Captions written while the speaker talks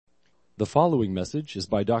The following message is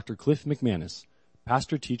by Dr. Cliff McManus,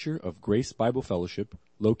 pastor-teacher of Grace Bible Fellowship,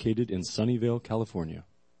 located in Sunnyvale, California.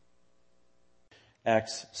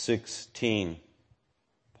 Acts 16.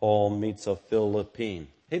 Paul meets a Philippine.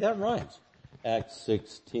 Hey, that rhymes. Acts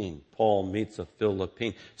 16. Paul meets a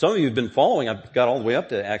Philippine. Some of you have been following. I've got all the way up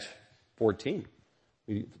to Acts 14.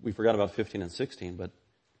 We forgot about 15 and 16, but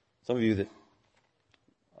some of you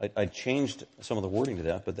that I changed some of the wording to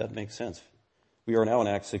that, but that makes sense. We are now in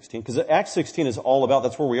Acts 16, because Acts 16 is all about,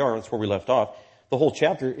 that's where we are, that's where we left off. The whole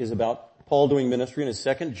chapter is about Paul doing ministry in his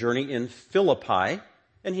second journey in Philippi,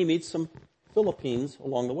 and he meets some Philippines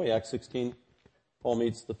along the way. Acts 16, Paul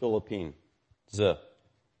meets the Philippines.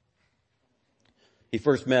 He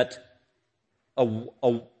first met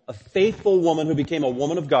a faithful woman who became a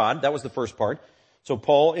woman of God. That was the first part. So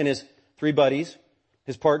Paul and his three buddies,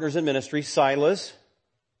 his partners in ministry, Silas,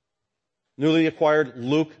 newly acquired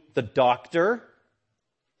Luke the doctor,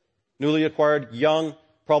 newly acquired young,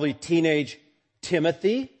 probably teenage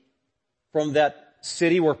Timothy from that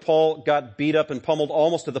city where Paul got beat up and pummeled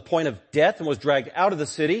almost to the point of death and was dragged out of the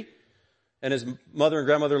city. And his mother and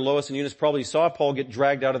grandmother Lois and Eunice probably saw Paul get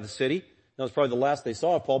dragged out of the city. That was probably the last they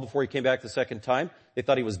saw of Paul before he came back the second time. They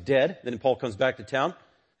thought he was dead. Then Paul comes back to town.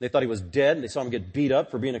 They thought he was dead, and they saw him get beat up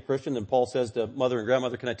for being a Christian. Then Paul says to mother and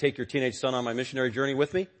grandmother, "Can I take your teenage son on my missionary journey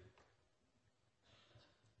with me?"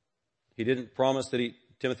 He didn't promise that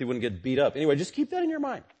Timothy wouldn't get beat up. Anyway, just keep that in your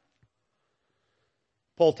mind.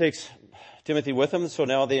 Paul takes Timothy with him, so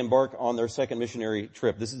now they embark on their second missionary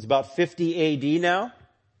trip. This is about 50 A.D. now,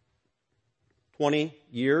 20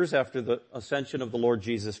 years after the ascension of the Lord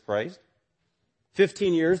Jesus Christ.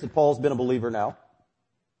 15 years that Paul's been a believer now.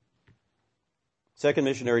 Second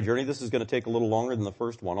missionary journey. This is going to take a little longer than the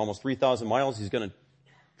first one. Almost 3,000 miles he's going to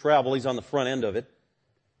travel. He's on the front end of it.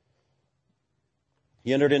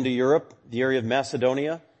 He entered into Europe, the area of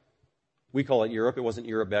Macedonia. We call it Europe. It wasn't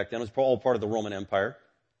Europe back then. It was all part of the Roman Empire.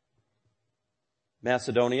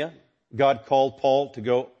 Macedonia. God called Paul to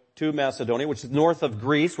go to Macedonia, which is north of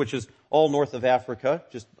Greece, which is all north of Africa,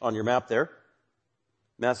 just on your map there.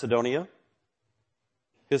 Macedonia.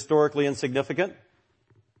 Historically insignificant.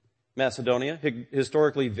 Macedonia.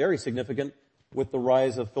 Historically very significant with the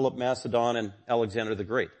rise of Philip Macedon and Alexander the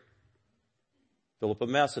Great. Philip of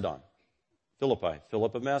Macedon. Philippi,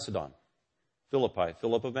 Philip of Macedon. Philippi,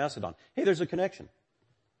 Philip of Macedon. Hey, there's a connection.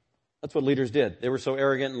 That's what leaders did. They were so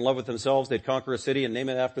arrogant and in love with themselves, they'd conquer a city and name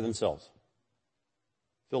it after themselves.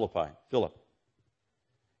 Philippi, Philip.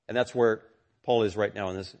 And that's where Paul is right now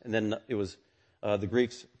in this. And then it was the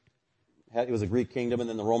Greeks. It was a Greek kingdom, and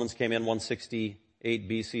then the Romans came in 168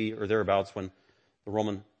 BC or thereabouts when the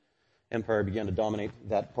Roman Empire began to dominate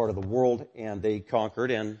that part of the world, and they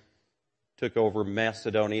conquered and took over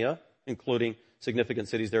Macedonia, including significant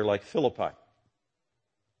cities there like Philippi.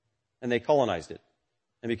 And they colonized it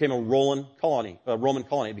and became a Roman colony.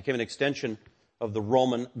 It became an extension of the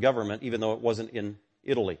Roman government, even though it wasn't in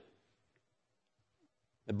Italy.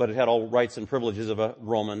 But it had all rights and privileges of a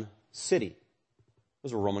Roman city. It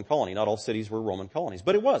was a Roman colony. Not all cities were Roman colonies,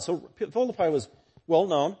 but it was. So Philippi was well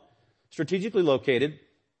known, strategically located,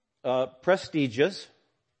 prestigious,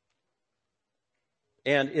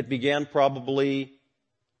 and it began probably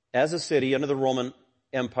as a city under the Roman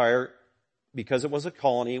Empire because it was a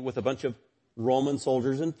colony with a bunch of Roman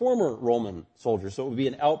soldiers and former Roman soldiers. So it would be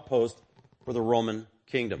an outpost for the Roman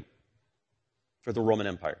kingdom, for the Roman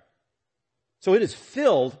Empire. So it is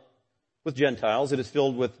filled with Gentiles. It is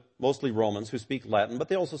filled with mostly Romans who speak Latin, but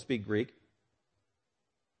they also speak Greek.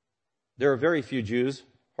 There are very few Jews,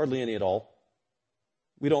 hardly any at all.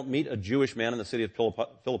 We don't meet a Jewish man in the city of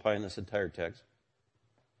Philippi in this entire text.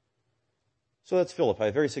 So that's Philippi,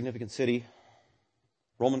 a very significant city,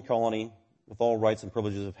 Roman colony, with all rights and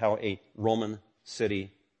privileges of how a Roman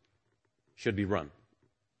city should be run.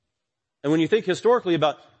 And when you think historically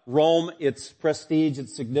about Rome, its prestige,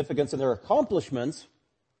 its significance, and their accomplishments,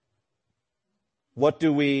 what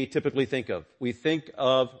do we typically think of? We think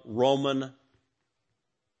of Roman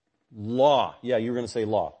law. Yeah, you were going to say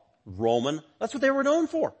law. Roman. That's what they were known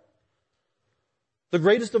for. The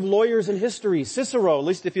greatest of lawyers in history, Cicero. At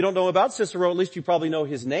least if you don't know about Cicero, at least you probably know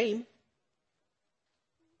his name.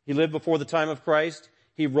 He lived before the time of Christ.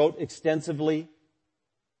 He wrote extensively.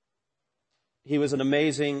 He was an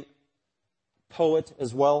amazing poet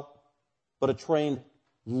as well, but a trained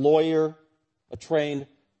lawyer, a trained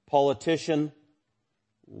politician.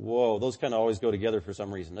 Whoa, those kind of always go together for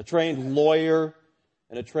some reason. A trained lawyer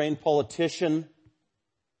and a trained politician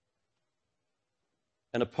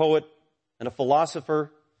and a poet and a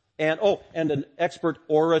philosopher and an expert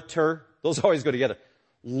orator. Those always go together.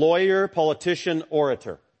 Lawyer, politician,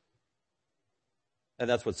 orator. And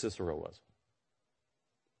that's what Cicero was.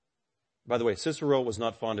 By the way, Cicero was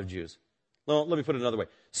not fond of Jews. Well, let me put it another way.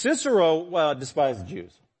 Cicero despised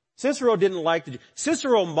Jews. Cicero didn't like the Jews.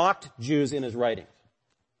 Cicero mocked Jews in his writings.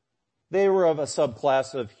 They were of a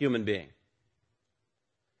subclass of human being.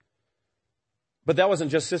 But that wasn't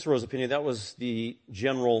just Cicero's opinion. That was the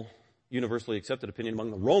general, universally accepted opinion among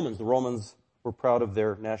the Romans. The Romans were proud of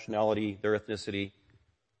their nationality, their ethnicity,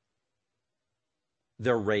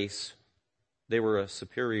 their race. They were a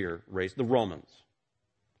superior race. The Romans.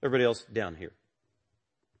 Everybody else down here.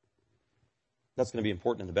 That's going to be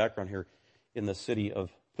important in the background here in the city of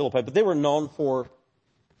Philippi. But they were known for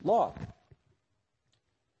law.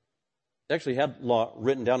 They actually had law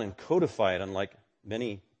written down and codified, unlike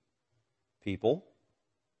many people.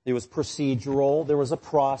 It was procedural. There was a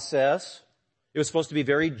process. It was supposed to be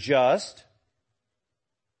very just.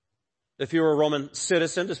 If you were a Roman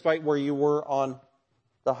citizen, despite where you were on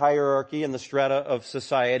the hierarchy and the strata of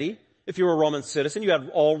society, if you were a Roman citizen, you had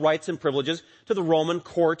all rights and privileges to the Roman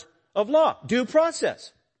court of law. Due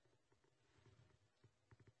process.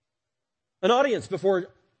 An audience before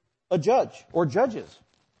a judge or judges.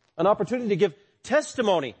 An opportunity to give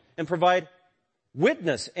testimony and provide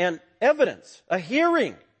witness and evidence. A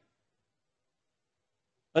hearing.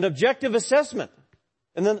 An objective assessment.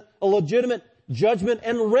 And then a legitimate judgment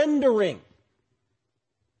and rendering.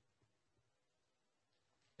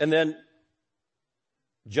 And then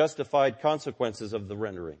justified consequences of the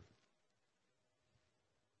rendering.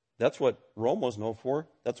 That's what Rome was known for.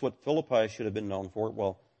 That's what Philippi should have been known for.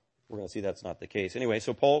 Well, we're going to see that's not the case. Anyway,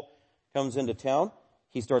 so Paul comes into town.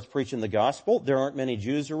 He starts preaching the gospel. There aren't many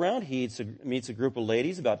Jews around. He meets a group of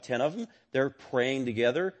ladies, about 10 of them. They're praying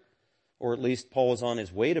together, or at least Paul was on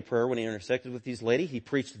his way to prayer when he intersected with these ladies. He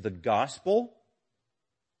preached the gospel.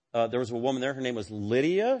 There was a woman there. Her name was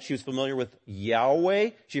Lydia. She was familiar with Yahweh.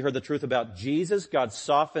 She heard the truth about Jesus. God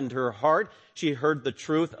softened her heart. She heard the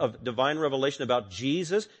truth of divine revelation about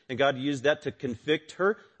Jesus, and God used that to convict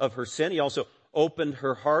her of her sin. He also opened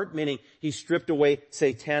her heart, meaning he stripped away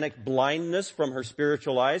satanic blindness from her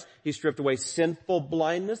spiritual eyes. He stripped away sinful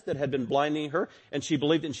blindness that had been blinding her, and she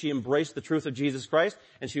believed and she embraced the truth of Jesus Christ,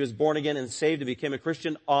 and she was born again and saved and became a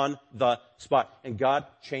Christian on the spot. And God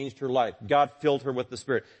changed her life. God filled her with the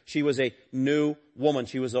Spirit. She was a new woman.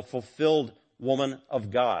 She was a fulfilled woman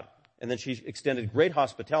of God. And then she extended great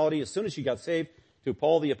hospitality as soon as she got saved to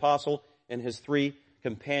Paul the Apostle and his 3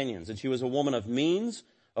 companions. And she was a woman of means,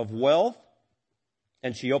 of wealth,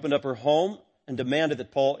 and she opened up her home and demanded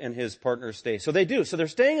that Paul and his partners stay. So they do. So they're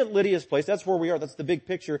staying at Lydia's place. That's where we are. That's the big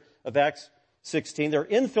picture of Acts 16. They're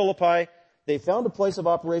in Philippi. They found a place of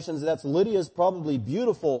operations. That's Lydia's probably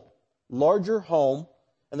beautiful, larger home.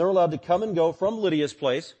 And they're allowed to come and go from Lydia's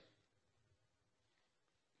place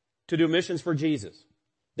to do missions for Jesus.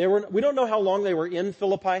 We don't know how long they were in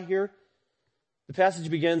Philippi here. The passage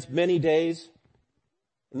begins many days.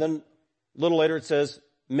 And then a little later it says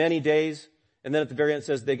many days. And then at the very end it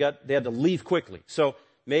says they had to leave quickly. So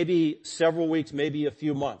maybe several weeks, maybe a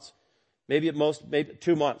few months. Maybe at most, maybe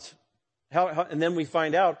 2 months. And then we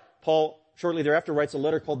find out Paul shortly thereafter writes a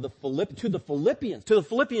letter called to the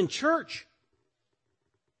Philippian church.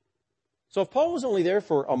 So if Paul was only there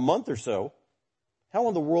for a month or so, how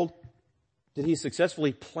in the world did he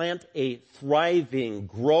successfully plant a thriving,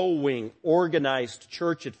 growing, organized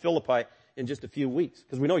church at Philippi in just a few weeks?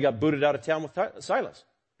 Because we know he got booted out of town with Silas.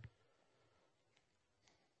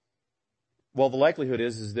 Well, the likelihood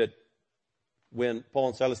is that when Paul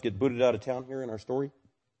and Silas get booted out of town here in our story,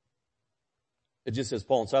 it just says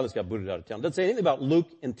Paul and Silas got booted out of town. It doesn't say anything about Luke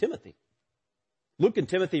and Timothy. Luke and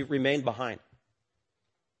Timothy remained behind.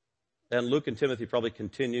 And Luke and Timothy probably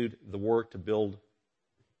continued the work to build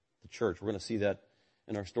the church. We're going to see that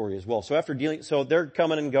in our story as well. So they're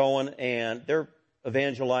coming and going, and they're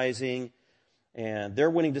evangelizing, and they're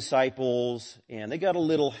winning disciples, and they got a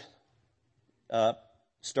little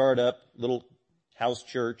startup, little house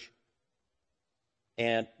church.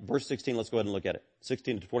 And verse 16, let's go ahead and look at it.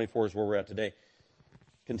 16 to 24 is where we're at today.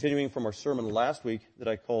 Continuing from our sermon last week that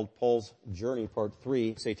I called Paul's Journey, Part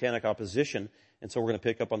 3, Satanic Opposition. And so we're going to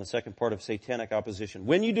pick up on the second part of satanic opposition.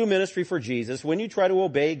 When you do ministry for Jesus, when you try to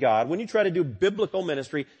obey God, when you try to do biblical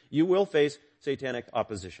ministry, you will face satanic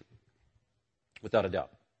opposition. Without a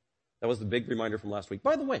doubt. That was the big reminder from last week.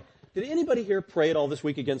 By the way, did anybody here pray at all this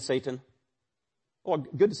week against Satan? Oh,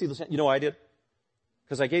 good to see this. You know I did.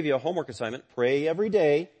 Because I gave you a homework assignment. Pray every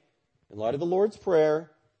day, in light of the Lord's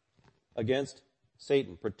Prayer, against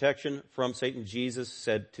Satan. Protection from Satan. Jesus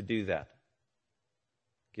said to do that.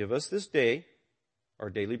 Give us this day our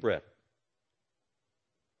daily bread.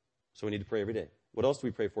 So we need to pray every day. What else do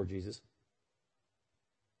we pray for, Jesus?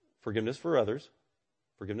 Forgiveness for others.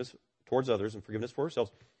 forgiveness towards others and forgiveness for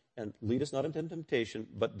ourselves. And lead us not into temptation,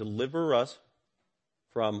 but deliver us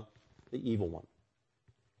from the evil one.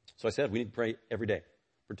 So I said we need to pray every day,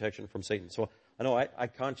 protection from Satan. So I know I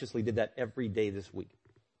consciously did that every day this week.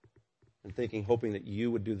 And hoping that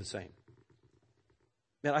you would do the same.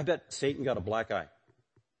 Man, I bet Satan got a black eye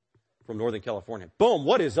from Northern California. Boom,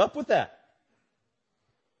 what is up with that?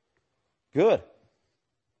 Good.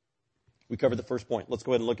 We covered the first point. Let's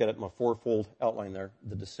go ahead and look at it in my fourfold outline there,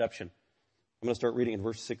 the deception. I'm going to start reading in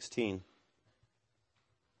verse 16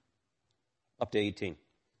 up to 18.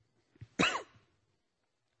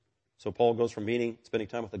 So Paul goes from spending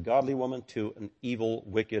time with a godly woman to an evil,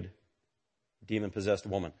 wicked, demon-possessed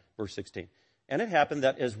woman. Verse 16. And it happened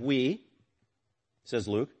that as we, says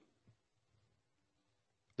Luke,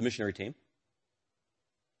 the missionary team,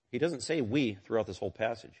 he doesn't say we throughout this whole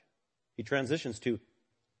passage. He transitions to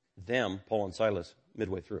them, Paul and Silas,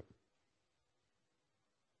 midway through.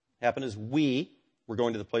 Happened as we were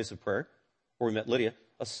going to the place of prayer, where we met Lydia,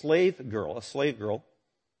 a slave girl,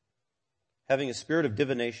 having a spirit of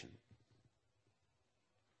divination,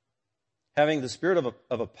 having the spirit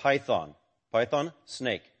of a python,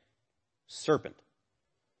 snake, serpent,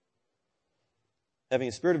 having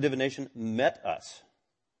a spirit of divination, met us,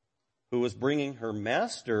 who was bringing her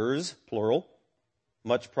masters, plural,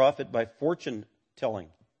 much profit by fortune telling,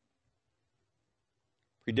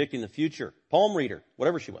 predicting the future, palm reader,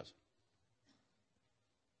 whatever she was.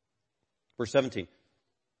 Verse 17.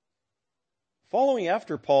 Following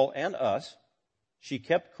after Paul and us, she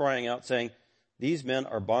kept crying out, saying, these men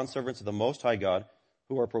are bondservants of the Most High God,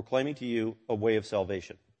 who are proclaiming to you a way of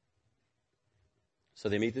salvation. So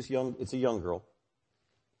they meet it's a young girl.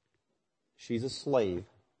 She's a slave.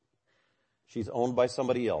 She's owned by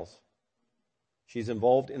somebody else. She's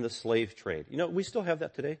involved in the slave trade. You know, we still have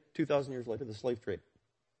that today, 2,000 years later, the slave trade.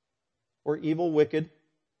 Or evil, wicked,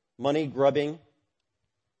 money-grubbing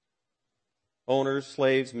owners,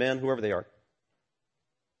 slaves, men, whoever they are.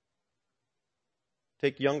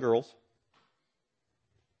 Take young girls,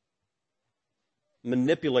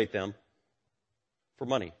 manipulate them for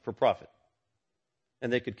money, for profit.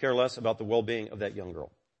 And they could care less about the well-being of that young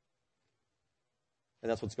girl.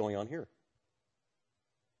 And that's what's going on here.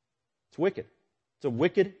 It's wicked. It's a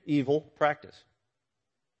wicked, evil practice.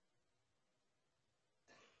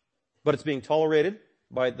 But it's being tolerated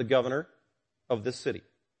by the governor of this city,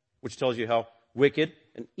 which tells you how wicked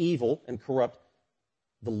and evil and corrupt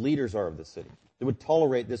the leaders are of this city. They would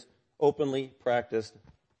tolerate this openly practiced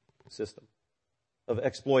system of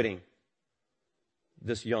exploiting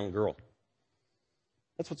this young girl.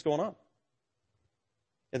 That's what's going on.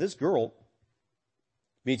 And this girl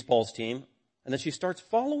meets Paul's team, and then she starts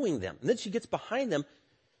following them. And then she gets behind them,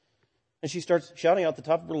 and she starts shouting out the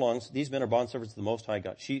top of her lungs, these men are bondservants of the Most High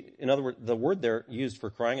God. In other words, the word there used for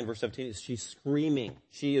crying in verse 17 is she's screaming.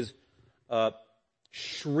 She is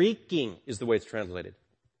shrieking is the way it's translated.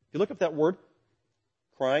 If you look up that word,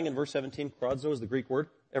 crying in verse 17, kradzo is the Greek word.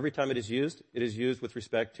 Every time it is used with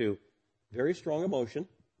respect to very strong emotion.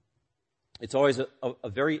 It's always a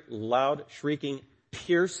very loud, shrieking,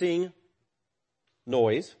 piercing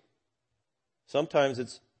noise.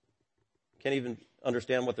 Sometimes can't even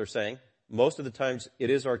understand what they're saying. Most of the times it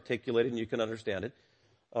is articulated and you can understand it.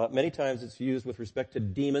 Many times it's used with respect to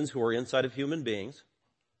demons who are inside of human beings.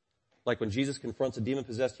 Like when Jesus confronts a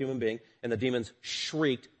demon-possessed human being and the demons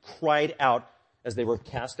shrieked, cried out as they were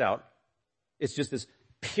cast out. It's just this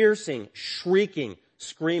piercing, shrieking,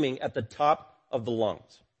 screaming at the top of the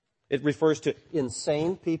lungs. It refers to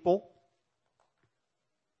insane people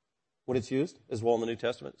when it's used as well in the New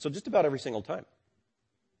Testament. So just about every single time.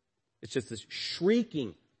 It's just this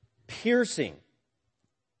shrieking, piercing,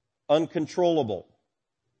 uncontrollable,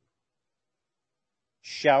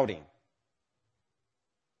 shouting.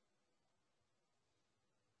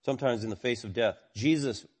 Sometimes in the face of death.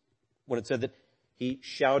 Jesus, when it said that he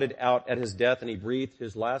shouted out at his death and he breathed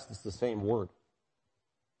his last, it's the same word.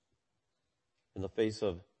 In the face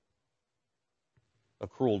of a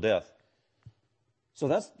cruel death. So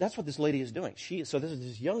that's what this lady is doing. So this is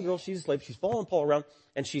this young girl, she's a slave, she's following Paul around,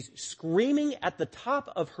 and she's screaming at the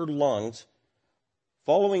top of her lungs,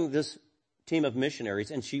 following this team of missionaries,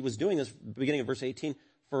 and she was doing this, beginning of verse 18,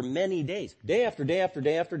 for many days. Day after day after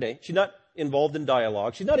day after day. She's not involved in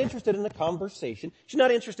dialogue. She's not interested in a conversation. She's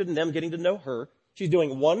not interested in them getting to know her. She's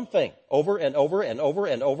doing one thing over and over and over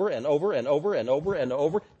and over and over and over and over and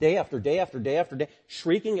over, day after day after day after day,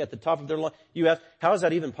 shrieking at the top of their lungs. You ask, how is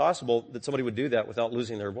that even possible that somebody would do that without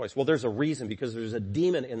losing their voice? Well, there's a reason, because there's a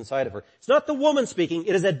demon inside of her. It's not the woman speaking,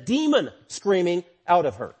 it is a demon screaming out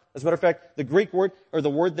of her. As a matter of fact, the Greek word, or the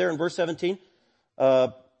word there in verse 17,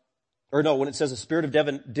 Or no, when it says a spirit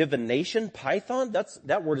of divination, python,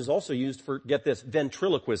 that word is also used for, get this,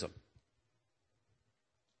 ventriloquism.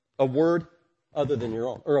 A word other than your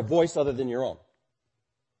own, or a voice other than your own.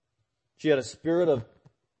 She had a spirit of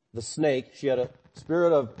the snake, she had a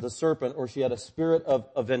spirit of the serpent, or she had a spirit of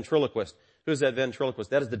a ventriloquist. Who's that ventriloquist?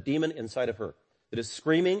 That is the demon inside of her that is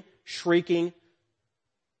screaming, shrieking,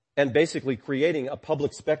 and basically creating a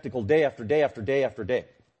public spectacle day after day after day after day.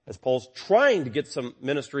 As Paul's trying to get some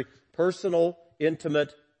ministry, personal,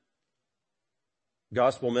 intimate,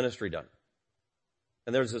 gospel ministry done.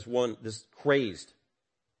 And there's this crazed,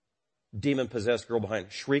 demon-possessed girl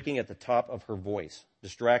behind, shrieking at the top of her voice,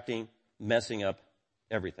 distracting, messing up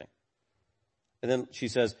everything. And then she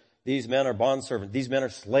says, these men are bondservants. These men are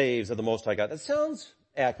slaves of the Most High God. That sounds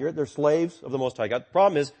accurate. They're slaves of the Most High God. The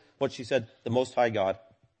problem is what she said, the Most High God.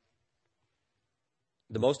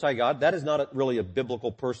 The Most High God, that is not really a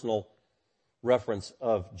biblical personal reference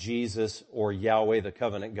of Jesus or Yahweh, the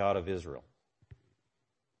covenant God of Israel.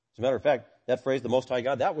 As a matter of fact, that phrase, the Most High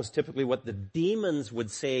God, that was typically what the demons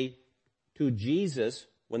would say to Jesus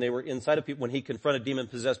when they were inside of people, when he confronted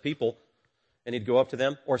demon-possessed people, and he'd go up to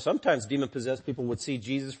them. Or sometimes demon-possessed people would see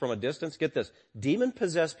Jesus from a distance. Get this.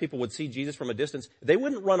 Demon-possessed people would see Jesus from a distance. They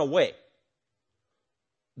wouldn't run away.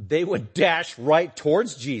 They would dash right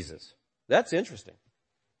towards Jesus. That's interesting.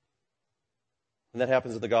 And that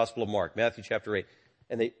happens in the Gospel of Mark, Matthew chapter 8.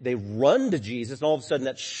 And they run to Jesus, and all of a sudden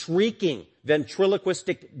that shrieking,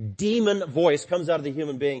 ventriloquistic demon voice comes out of the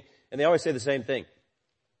human being. And they always say the same thing.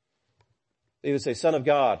 They would say, Son of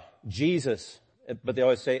God, Jesus. But they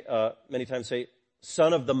always say, many times say,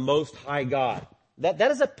 Son of the Most High God.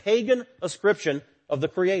 That is a pagan ascription of the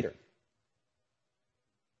Creator.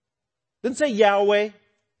 Didn't say Yahweh.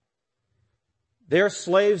 They're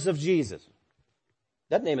slaves of Jesus.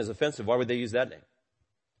 That name is offensive. Why would they use that name?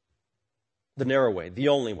 The narrow way, the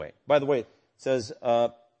only way. By the way, it says,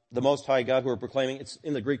 the Most High God who are proclaiming, it's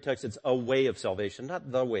in the Greek text, it's a way of salvation,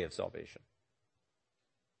 not the way of salvation.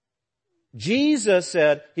 Jesus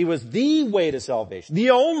said he was the way to salvation,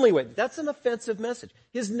 the only way. That's an offensive message.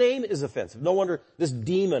 His name is offensive. No wonder this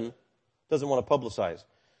demon doesn't want to publicize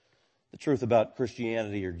the truth about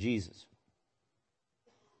Christianity or Jesus.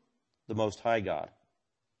 The Most High God.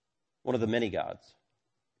 One of the many gods.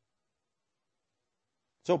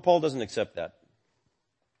 So Paul doesn't accept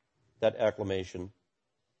that acclamation.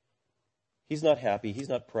 He's not happy. He's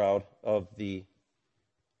not proud of the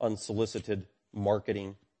unsolicited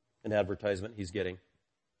marketing and advertisement he's getting.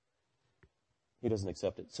 He doesn't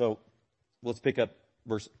accept it. So let's pick up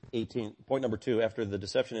verse 18. Point number 2 after the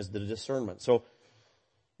deception is the discernment. So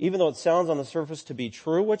even though it sounds on the surface to be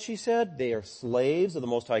true what she said, they are slaves of the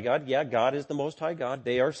Most High God. Yeah, God is the Most High God.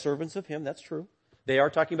 They are servants of Him. That's true. They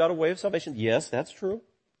are talking about a way of salvation. Yes, that's true.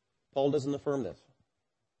 Paul doesn't affirm this.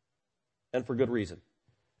 And for good reason.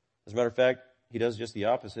 As a matter of fact, he does just the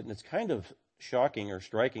opposite, and it's kind of shocking or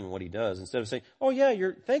striking what he does. Instead of saying, oh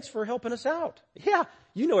yeah, thanks for helping us out. Yeah,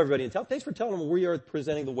 you know everybody in town. Thanks for telling them we are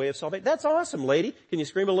presenting the way of salvation. That's awesome, lady. Can you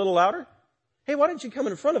scream a little louder? Hey, why don't you come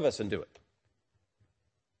in front of us and do it?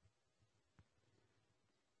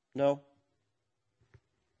 No.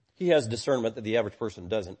 He has discernment that the average person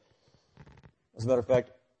doesn't. As a matter of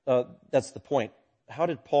fact, that's the point. How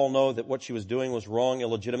did Paul know that what she was doing was wrong,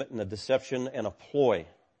 illegitimate, and a deception and a ploy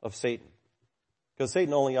of Satan? Because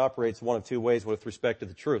Satan only operates one of two ways with respect to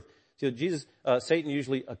the truth. See, Satan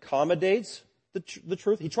usually accommodates the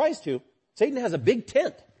truth. He tries to. Satan has a big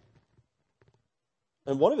tent.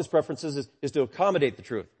 And one of his preferences is to accommodate the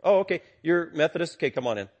truth. Oh, okay, you're Methodist? Okay, come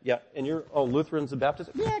on in. Yeah. And you're, Lutherans and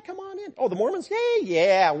Baptists? Yeah, come on in. Oh, the Mormons? Hey,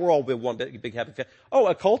 yeah, we're all one big happy family. Oh,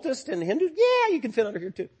 occultists and Hindus? Yeah, you can fit under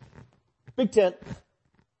here too. Big tent.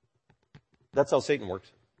 That's how Satan works.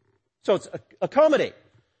 So it's accommodate.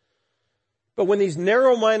 But when these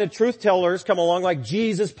narrow-minded truth tellers come along like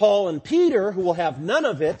Jesus, Paul, and Peter, who will have none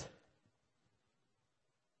of it,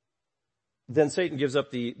 then Satan gives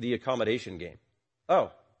up the accommodation game.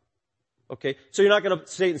 Oh, okay.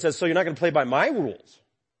 Satan says, so you're not going to play by my rules.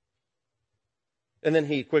 And then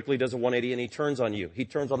he quickly does a 180 and he turns on you. He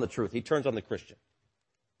turns on the truth. He turns on the Christian.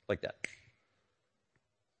 Like that.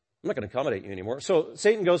 I'm not going to accommodate you anymore. So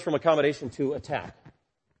Satan goes from accommodation to attack.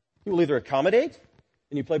 He will either accommodate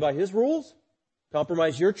and you play by his rules,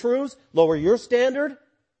 compromise your truths, lower your standard,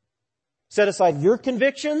 set aside your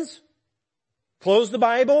convictions, close the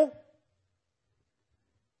Bible.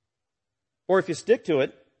 Or if you stick to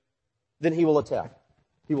it, then he will attack.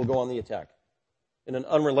 He will go on the attack. In an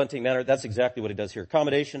unrelenting manner, that's exactly what he does here.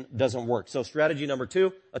 Accommodation doesn't work. So strategy number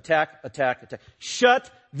 2, attack, attack, attack.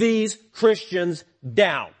 Shut these Christians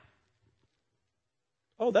down.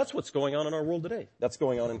 Oh, that's what's going on in our world today. That's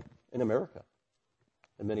going on in America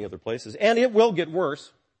and many other places. And it will get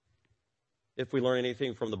worse if we learn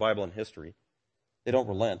anything from the Bible and history. They don't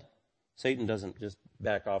relent. Satan doesn't just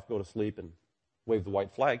back off, go to sleep, and wave the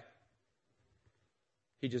white flag.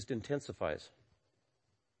 He just intensifies.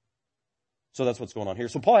 So that's what's going on here.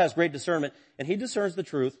 So Paul has great discernment, and he discerns the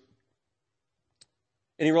truth.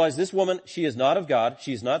 And he realized this woman, she is not of God.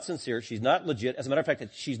 She's not sincere. She's not legit. As a matter of fact,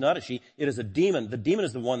 she's not a she. It is a demon. The demon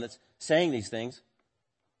is the one that's saying these things.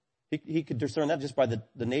 He could discern that just by the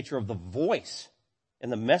nature of the voice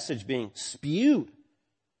and the message being spewed.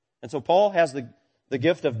 And so Paul has the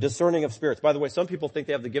gift of discerning of spirits. By the way, some people think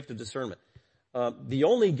they have the gift of discernment. The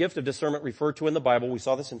only gift of discernment referred to in the Bible, we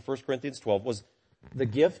saw this in 1 Corinthians 12, was the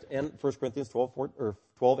gift in 1 Corinthians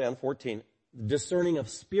 12 and 14. Discerning of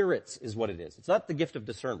spirits is what it is. It's not the gift of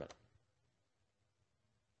discernment.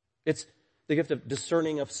 It's the gift of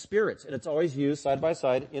discerning of spirits. And it's always used side by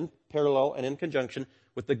side in parallel and in conjunction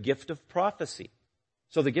with the gift of prophecy.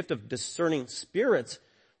 So the gift of discerning spirits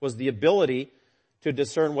was the ability to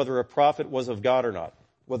discern whether a prophet was of God or not.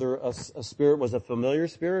 Whether a spirit was a familiar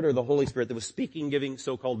spirit or the Holy Spirit that was speaking, giving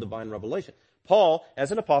so-called divine revelation. Paul,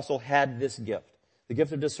 as an apostle, had this gift. The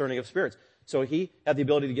gift of discerning of spirits. So he had the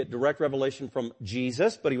ability to get direct revelation from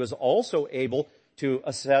Jesus, but he was also able to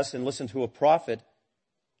assess and listen to a prophet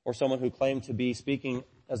or someone who claimed to be speaking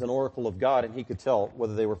as an oracle of God, and he could tell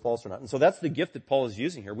whether they were false or not. And so that's the gift that Paul is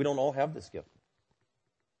using here. We don't all have this gift.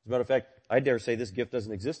 As a matter of fact, I dare say this gift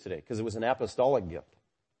doesn't exist today because it was an apostolic gift.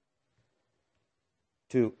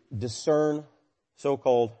 To discern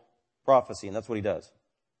so-called prophecy, and that's what he does.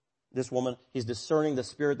 This woman, he's discerning the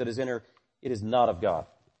spirit that is in her. It is not of God.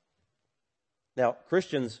 Now,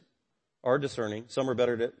 Christians are discerning. Some are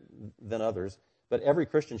better than others. But every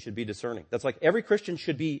Christian should be discerning. That's like every Christian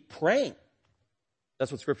should be praying.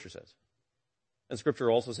 That's what Scripture says. And Scripture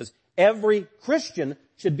also says every Christian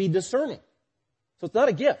should be discerning. So it's not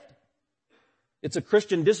a gift. It's a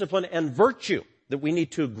Christian discipline and virtue that we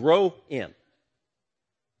need to grow in.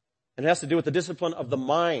 And it has to do with the discipline of the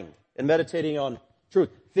mind and meditating on truth.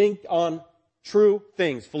 Think on true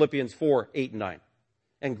things, Philippians 4, 8, and 9.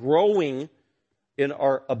 And growing in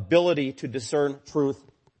our ability to discern truth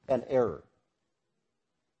and error.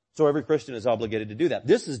 So every Christian is obligated to do that.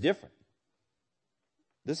 This is different.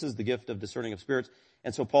 This is the gift of discerning of spirits.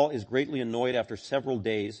 And so Paul is greatly annoyed after several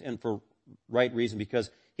days, and for right reason,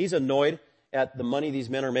 because he's annoyed at the money these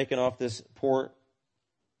men are making off this poor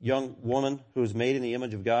young woman who is made in the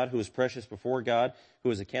image of God, who is precious before God,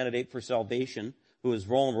 who is a candidate for salvation, who is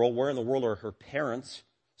vulnerable. Where in the world are her parents?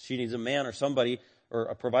 She needs a man or somebody or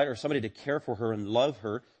a provider or somebody to care for her and love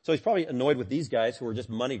her. So he's probably annoyed with these guys who are just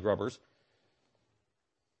money grubbers.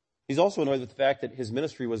 He's also annoyed with the fact that his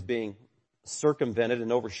ministry was being circumvented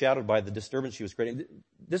and overshadowed by the disturbance she was creating.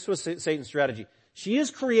 This was Satan's strategy. She is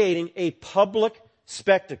creating a public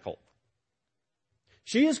spectacle.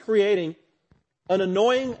 She is creating an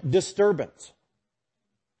annoying disturbance.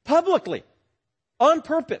 Publicly. On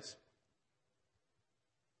purpose.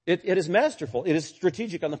 It is masterful. It is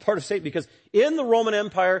strategic on the part of Satan because in the Roman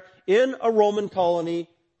Empire, in a Roman colony,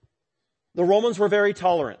 the Romans were very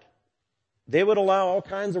tolerant. They would allow all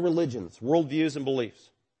kinds of religions, worldviews, and beliefs.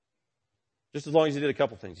 Just as long as you did a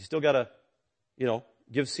couple things. You still got to,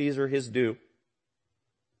 give Caesar his due.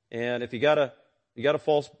 And if you got a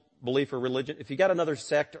false belief or religion, if you got another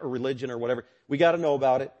sect or religion or whatever, we got to know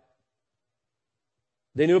about it.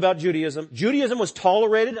 They knew about Judaism. Judaism was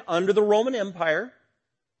tolerated under the Roman Empire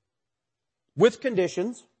with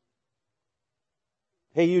conditions.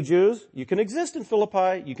 Hey, you Jews, you can exist in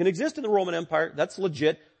Philippi. You can exist in the Roman Empire. That's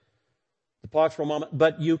legit. The Pax Romana.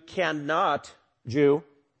 But you cannot, Jew,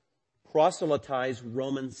 proselytize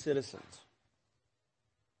Roman citizens.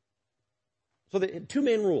 So the two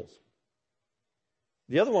main rules.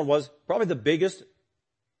 The other one was probably the biggest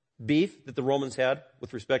beef that the Romans had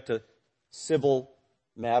with respect to civil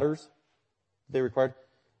matters they required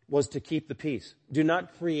was to keep the peace. Do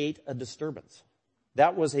not create a disturbance.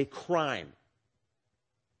 That was a crime.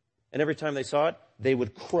 And every time they saw it, they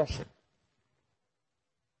would crush it.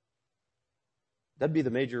 That'd be the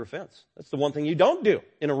major offense. That's the one thing you don't do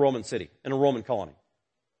in a Roman city, in a Roman colony,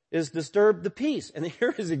 is disturb the peace. And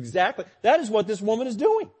here is exactly, that is what this woman is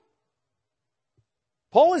doing.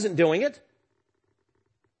 Paul isn't doing it.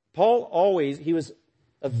 Paul he was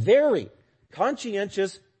a very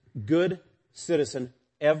conscientious, good citizen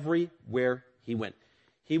everywhere he went.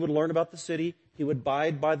 He would learn about the city. He would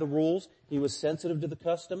abide by the rules. He was sensitive to the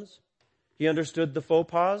customs. He understood the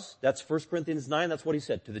faux pas. That's 1 Corinthians 9. That's what he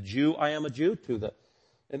said. To the Jew, I am a Jew.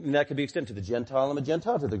 And that could be extended to the Gentile, I'm a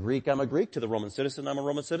Gentile. To the Greek, I'm a Greek. To the Roman citizen, I'm a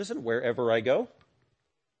Roman citizen. Wherever I go.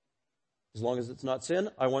 As long as it's not sin,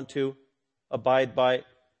 I want to abide by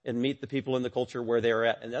and meet the people in the culture where they are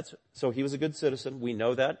at. And so he was a good citizen. We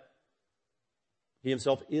know that. He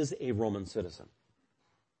himself is a Roman citizen.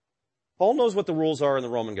 Paul knows what the rules are in the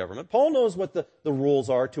Roman government. Paul knows what the rules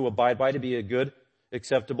are to abide by, to be a good,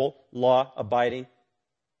 acceptable, law-abiding,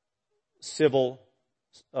 civil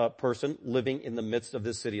person living in the midst of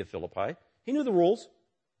this city of Philippi. He knew the rules.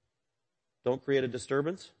 Don't create a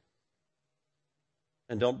disturbance.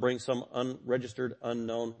 And don't bring some unregistered,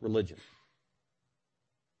 unknown religion.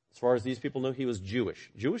 As far as these people knew, he was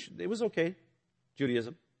Jewish. Jewish, it was okay.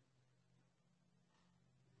 Judaism.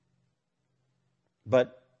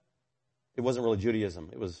 But it wasn't really Judaism.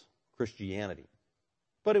 It was Christianity.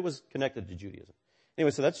 But it was connected to Judaism.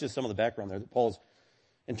 Anyway, so that's just some of the background there that Paul's,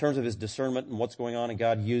 in terms of his discernment and what's going on, and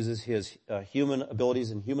God uses his human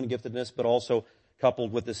abilities and human giftedness, but also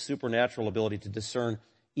coupled with this supernatural ability to discern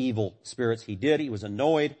evil spirits. He did. He was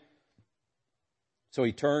annoyed. So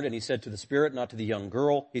he turned and he said to the spirit, not to the young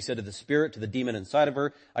girl, he said to the spirit, to the demon inside of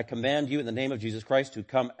her, I command you in the name of Jesus Christ to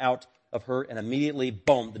come out of her, and immediately,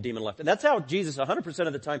 boom, the demon left. And that's how Jesus, 100%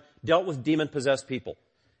 of the time, dealt with demon-possessed people.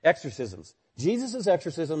 Exorcisms. Jesus'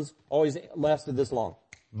 exorcisms always lasted this long.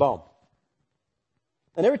 Boom.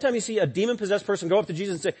 And every time you see a demon-possessed person go up to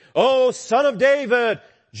Jesus and say, oh, Son of David,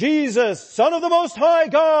 Jesus, Son of the Most High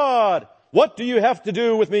God, what do you have to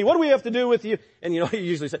do with me? What do we have to do with you? And he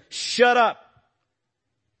usually said, shut up.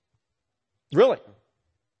 Really?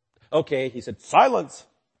 Okay, he said, silence.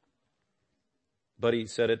 But he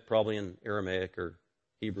said it probably in Aramaic or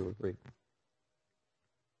Hebrew or Greek.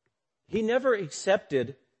 He never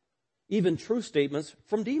accepted even true statements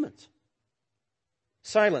from demons.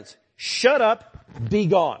 Silence. Shut up. Be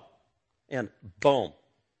gone. And boom.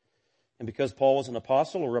 And because Paul was an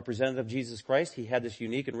apostle or representative of Jesus Christ, he had this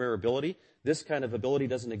unique and rare ability. This kind of ability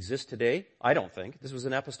doesn't exist today. I don't think. This was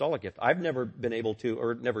an apostolic gift. I've never been able to,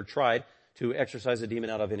 or never tried to exorcise a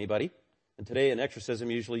demon out of anybody. And today in exorcism,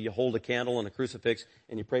 usually you hold a candle and a crucifix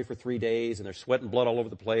and you pray for 3 days and there's sweat and blood all over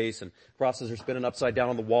the place and crosses are spinning upside down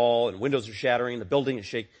on the wall and windows are shattering and the building is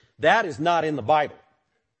shaking. That is not in the Bible.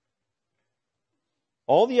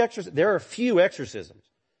 There are few exorcisms.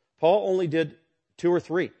 Paul only did 2 or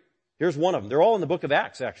 3. Here's one of them. They're all in the book of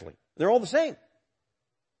Acts, actually. They're all the same.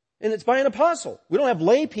 And it's by an apostle. We don't have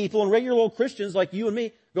lay people and regular old Christians like you and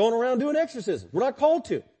me going around doing exorcisms. We're not called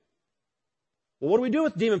to. Well, what do we do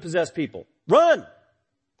with demon-possessed people? Run!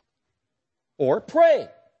 Or pray.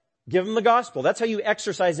 Give them the gospel. That's how you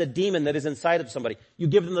exorcise a demon that is inside of somebody. You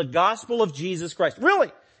give them the gospel of Jesus Christ.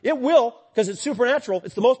 Really? It will, because it's supernatural.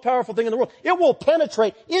 It's the most powerful thing in the world. It will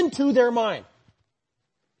penetrate into their mind,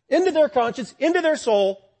 into their conscience, into their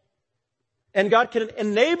soul, and God can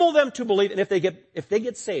enable them to believe. And if they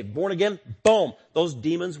get saved, born again, boom, those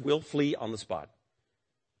demons will flee on the spot.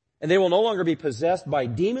 And they will no longer be possessed by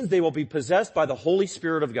demons. They will be possessed by the Holy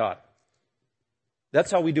Spirit of God.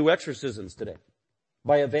 That's how we do exorcisms today.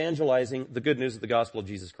 By evangelizing the good news of the gospel of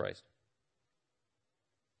Jesus Christ.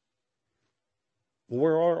 Well,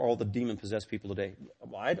 where are all the demon-possessed people today?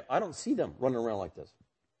 I don't see them running around like this.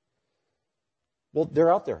 Well,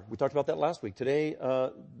 they're out there. We talked about that last week. Today,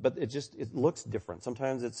 but it looks different.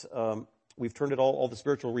 Sometimes we've turned all the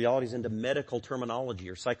spiritual realities into medical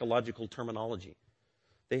terminology or psychological terminology.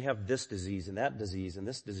 They have this disease and that disease and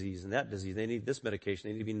this disease and that disease. They need this medication.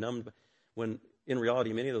 They need to be numbed. When in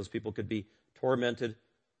reality, many of those people could be tormented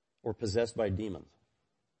or possessed by demons.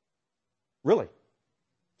 Really.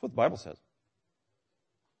 That's what the Bible says.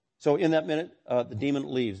 So in that minute, the demon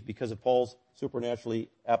leaves because of Paul's supernaturally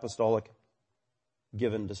apostolic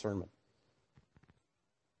given discernment.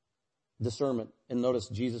 Discernment. And notice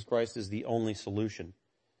Jesus Christ is the only solution.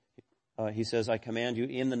 He says, I command you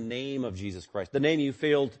in the name of Jesus Christ. The name you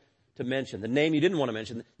failed to mention. The name you didn't want to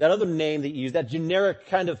mention. That other name that you used. That generic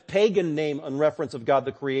kind of pagan name in reference of God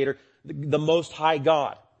the Creator. The Most High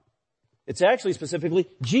God. It's actually specifically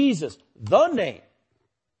Jesus. The name.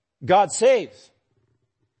 God saves.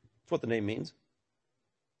 That's what the name means.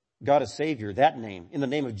 God is Savior. That name. In the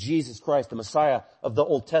name of Jesus Christ, the Messiah of the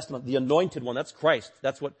Old Testament. The Anointed One. That's Christ.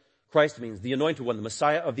 That's what Christ means. The Anointed One. The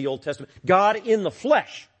Messiah of the Old Testament. God in the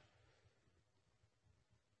flesh.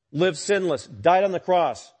 Lived sinless, died on the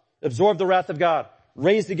cross, absorbed the wrath of God,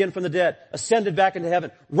 raised again from the dead, ascended back into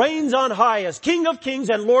heaven, reigns on high as King of kings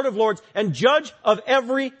and Lord of lords and judge of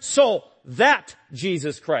every soul. That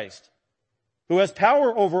Jesus Christ, who has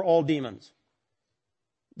power over all demons.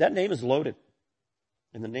 That name is loaded.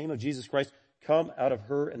 In the name of Jesus Christ, come out of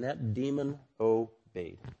her, and that demon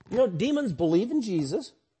obeyed. You know, demons believe in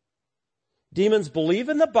Jesus. Demons believe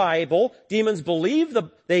in the Bible. Demons believe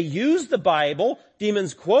they use the Bible.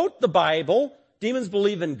 Demons quote the Bible. Demons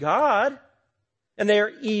believe in God, and they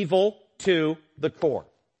are evil to the core.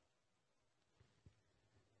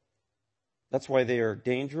 That's why they are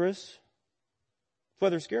dangerous. That's why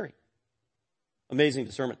they're scary. Amazing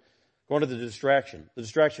discernment. Going to the distraction. The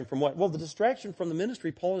distraction from what? Well, the distraction from the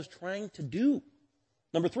ministry Paul is trying to do.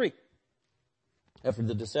 Number 3. After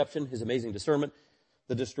the deception, his amazing discernment,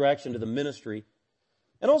 the distraction to the ministry,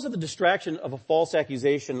 and also the distraction of a false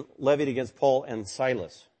accusation levied against Paul and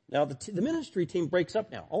Silas. Now, the ministry team breaks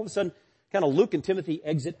up now. All of a sudden, kind of Luke and Timothy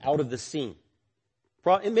exit out of the scene.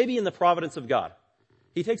 Maybe in the providence of God.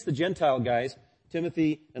 He takes the Gentile guys,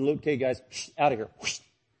 Timothy and Luke K guys, out of here.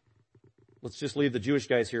 Let's just leave the Jewish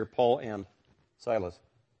guys here, Paul and Silas.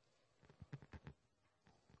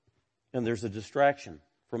 And there's a distraction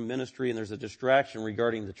from ministry, and there's a distraction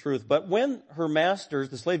regarding the truth. But when her masters,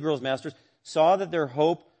 the slave girl's masters, saw that their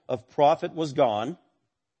hope of profit was gone,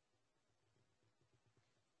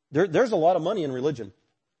 there's a lot of money in religion.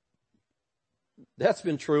 That's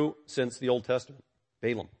been true since the Old Testament,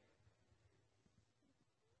 Balaam.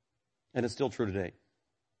 And it's still true today.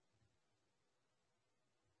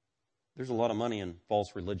 There's a lot of money in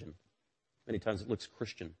false religion. Many times it looks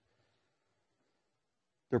Christian.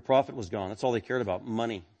 Their profit was gone. That's all they cared about,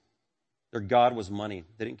 money. Their God was money.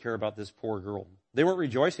 They didn't care about this poor girl. They weren't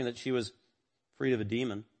rejoicing that she was freed of a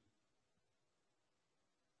demon.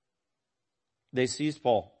 They seized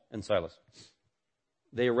Paul and Silas.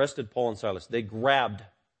 They arrested Paul and Silas. They grabbed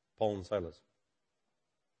Paul and Silas.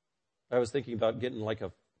 I was thinking about getting like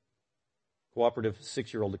a cooperative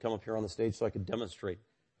 6-year-old to come up here on the stage so I could demonstrate.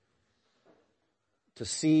 To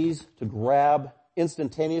seize, to grab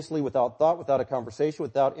instantaneously, without thought, without a conversation,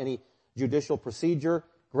 without any judicial procedure.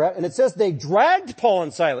 And it says they dragged Paul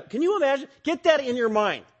and Silas. Can you imagine? Get that in your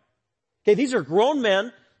mind. Okay, these are grown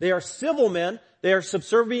men. They are civil men. They are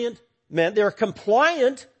subservient men. They are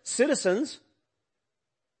compliant citizens.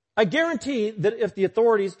 I guarantee that if the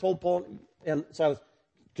authorities told Paul and Silas,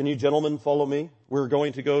 "Can you gentlemen follow me? We're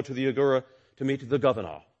going to go to the Agora to meet the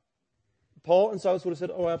governor." Paul and Silas would have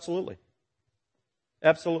said, "Oh, absolutely.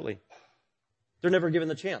 Absolutely." They're never given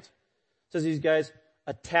the chance. It says these guys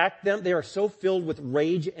attacked them. They are so filled with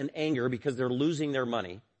rage and anger because they're losing their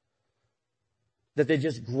money that they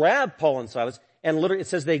just grabbed Paul and Silas, and literally it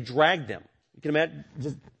says they dragged them. You can imagine,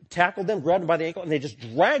 just tackled them, grabbed them by the ankle, and they just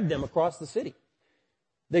dragged them across the city.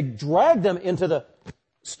 They dragged them into the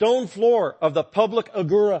stone floor of the public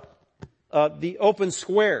agora, the open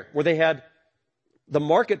square where they had the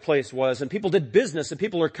marketplace was, and people did business, and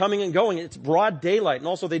people are coming and going. It's broad daylight, and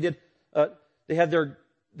also they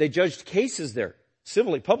judged cases there,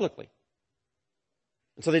 civilly, publicly.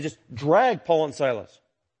 And so they just dragged Paul and Silas.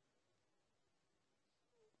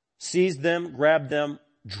 Seized them, grabbed them,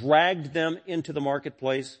 dragged them into the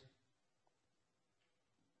marketplace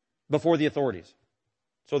before the authorities.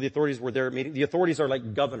 So the authorities were there meeting. The authorities are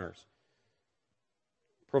like governors.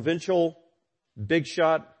 Provincial, big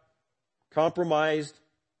shot, compromised,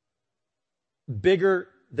 bigger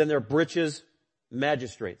than their britches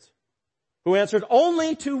magistrates who answered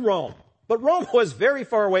only to Rome. But Rome was very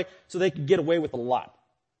far away, so they could get away with a lot.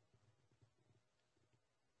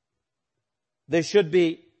 They should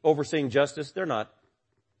be overseeing justice. They're not.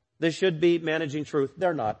 They should be managing truth.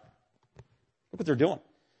 They're not. Look what they're doing.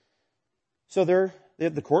 So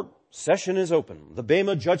the court session is open. The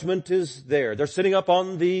Bema judgment is there. They're sitting up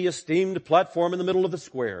on the esteemed platform in the middle of the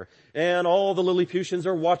square, and all the Lilliputians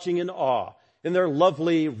are watching in awe in their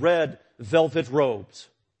lovely red velvet robes.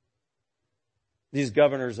 These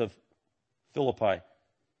governors of Philippi.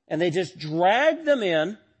 And they just drag them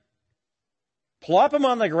in, plop them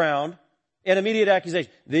on the ground, and immediate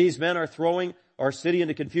accusation. These men are throwing our city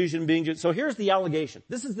into confusion, being. So here's the allegation.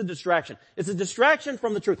 This is the distraction. It's a distraction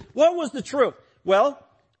from the truth. What was the truth? Well,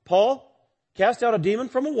 Paul cast out a demon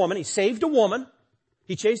from a woman. He saved a woman.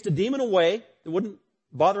 He chased a demon away that wouldn't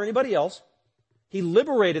bother anybody else. He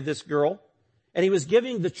liberated this girl, and he was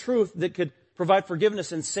giving the truth that could provide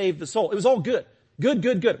forgiveness and save the soul. It was all good. Good,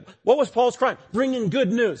 good, good. What was Paul's crime? Bringing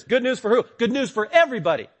good news. Good news for who? Good news for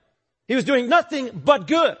everybody. He was doing nothing but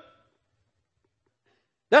good.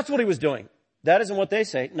 That's what he was doing. That isn't what they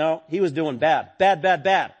say. No, he was doing bad. Bad, bad,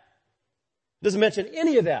 bad. Doesn't mention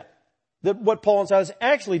any of that what Paul and Silas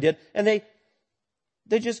actually did. And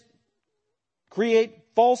they just create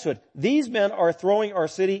falsehood. These men are throwing our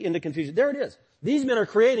city into confusion. There it is. These men are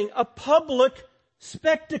creating a public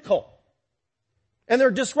spectacle. And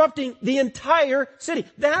they're disrupting the entire city.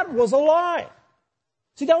 That was a lie.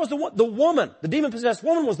 See, that was the woman, the demon-possessed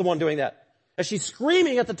woman was the one doing that. As she's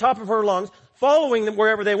screaming at the top of her lungs, following them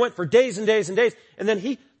wherever they went for days and days and days. And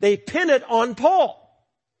then they pin it on Paul.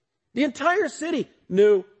 The entire city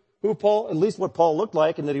knew at least what Paul looked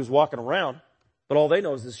like and that he was walking around. But all they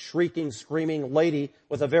know is this shrieking, screaming lady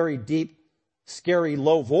with a very deep, scary,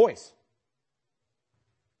 low voice.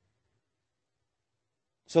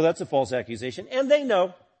 So that's a false accusation. And they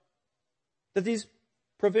know that these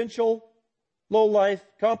provincial, low-life,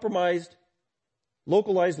 compromised,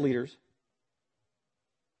 localized leaders,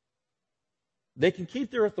 they can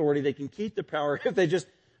keep their authority, they can keep their power if they just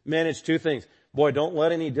manage two things. Boy, don't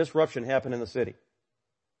let any disruption happen in the city.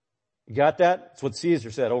 You got that? That's what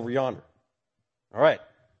Caesar said over yonder. All right.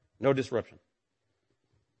 No disruption.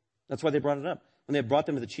 That's why they brought it up. When they brought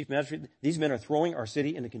them to the chief magistrate, these men are throwing our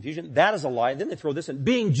city into confusion. That is a lie. Then they throw this in.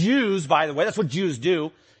 Being Jews, by the way, that's what Jews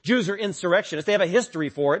do. Jews are insurrectionists. They have a history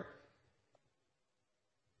for it.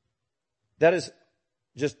 That is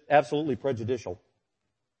just absolutely prejudicial.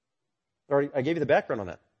 I gave you the background on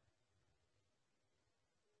that.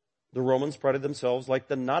 The Romans prided themselves, like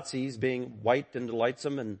the Nazis being white and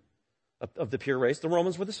delightsome and of the pure race. The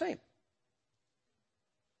Romans were the same.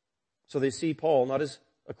 So they see Paul not as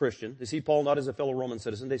a Christian. They see Paul not as a fellow Roman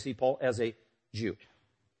citizen. They see Paul as a Jew.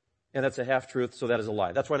 And that's a half-truth, so that is a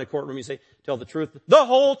lie. That's why in a courtroom you say, tell the truth, the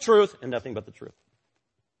whole truth, and nothing but the truth.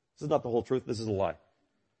 This is not the whole truth. This is a lie.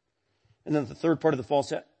 And then the third part of the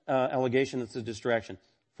false allegation is a distraction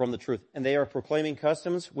from the truth. And they are proclaiming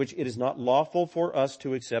customs which it is not lawful for us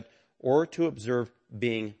to accept or to observe,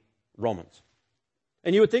 being Romans.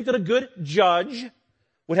 And you would think that a good judge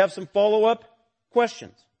would have some follow-up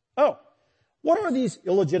questions. Oh, what are these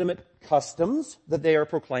illegitimate customs that they are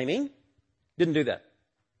proclaiming? Didn't do that.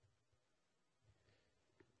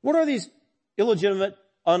 What are these illegitimate,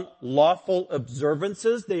 unlawful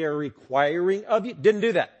observances they are requiring of you? Didn't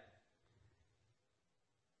do that.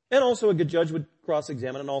 And also a good judge would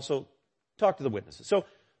cross-examine and also talk to the witnesses. So,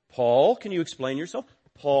 Paul, can you explain yourself?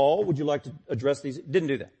 Paul, would you like to address these? Didn't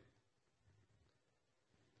do that.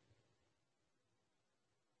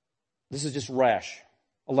 This is just rash,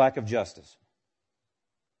 a lack of justice.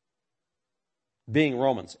 Being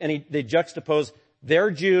Romans. And they juxtapose,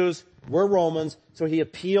 they're Jews, we're Romans, so he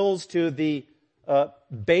appeals to the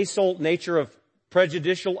basal nature of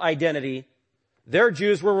prejudicial identity. They're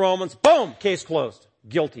Jews, we're Romans, boom, case closed.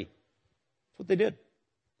 Guilty. That's what they did.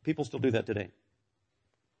 People still do that today.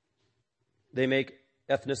 They make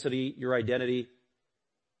ethnicity your identity.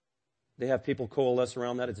 They have people coalesce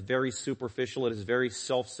around that. It's very superficial. It is very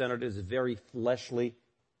self-centered. It is very fleshly.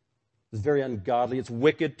 It's very ungodly. It's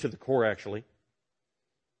wicked to the core, actually.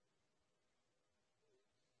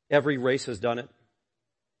 Every race has done it.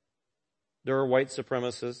 There are white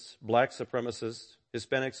supremacists, black supremacists,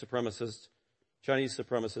 Hispanic supremacists, Chinese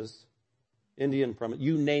supremacists, Indian supremacists.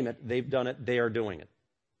 You name it, they've done it, they are doing it.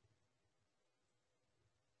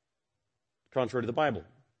 Contrary to the Bible,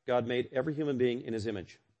 God made every human being in his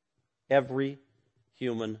image. Every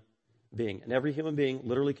human being. And every human being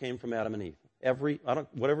literally came from Adam and Eve.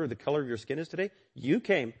 Whatever the color of your skin is today, you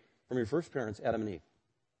came from your first parents, Adam and Eve.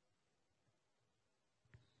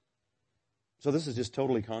 So this is just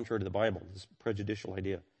totally contrary to the Bible, this prejudicial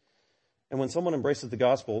idea. And when someone embraces the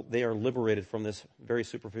gospel, they are liberated from this very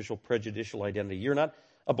superficial prejudicial identity. You're not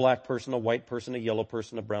a black person, a white person, a yellow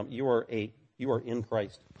person, a brown. You are in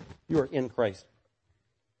Christ. You are in Christ.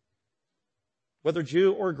 Whether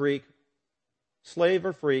Jew or Greek, slave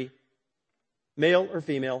or free, male or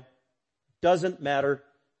female, doesn't matter.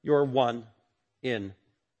 You're one in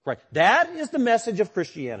Christ. That is the message of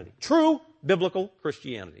Christianity. True biblical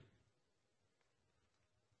Christianity.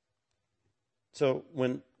 So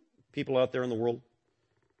when people out there in the world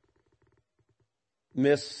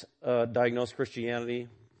misdiagnose Christianity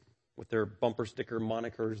with their bumper sticker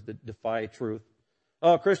monikers that defy truth.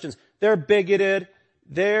 Oh, Christians, they're bigoted,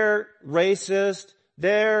 they're racist,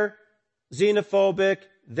 they're xenophobic,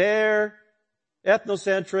 they're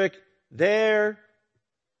ethnocentric, they're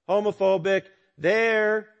homophobic,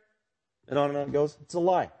 they're... and on it goes. It's a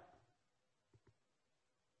lie.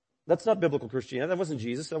 That's not biblical Christianity. That wasn't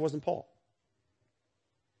Jesus. That wasn't Paul.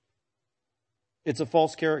 It's a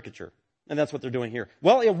false caricature. And that's what they're doing here.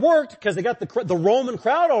 Well, it worked because they got the Roman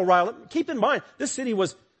crowd all riled up. Keep in mind, this city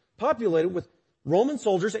was populated with Roman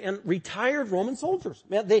soldiers and retired Roman soldiers.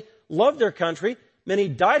 Man, they loved their country. Many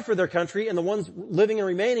died for their country, and the ones living and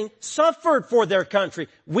remaining suffered for their country.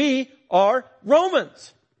 We are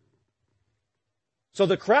Romans. So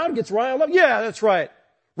the crowd gets riled up. Yeah, that's right.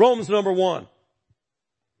 Rome's number one.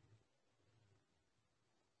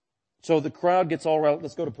 So the crowd gets all riled up.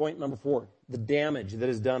 Let's go to point number 4. The damage that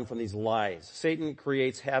is done from these lies. Satan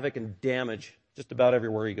creates havoc and damage just about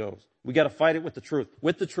everywhere he goes. We got to fight it with the truth,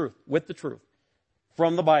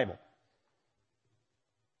 from the Bible.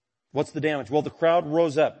 What's the damage? Well, the crowd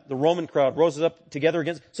rose up. The Roman crowd rose up together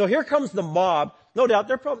against. So here comes the mob. No doubt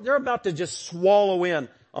they're about to just swallow in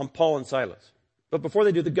on Paul and Silas. But before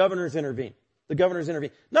they do, the governors intervene. The governors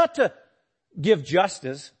intervene. Not to give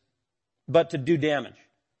justice, but to do damage.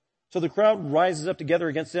 So the crowd rises up together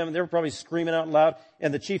against them, and they were probably screaming out loud.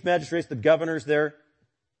 And the chief magistrates, the governors there,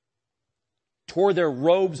 tore their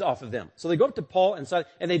robes off of them. So they go up to Paul and Silas,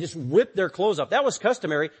 and they just whip their clothes off. That was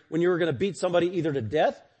customary when you were going to beat somebody either to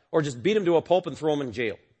death or just beat them to a pulp and throw them in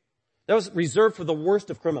jail. That was reserved for the worst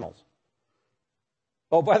of criminals.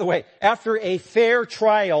 Oh, by the way, after a fair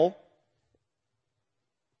trial,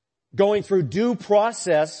 going through due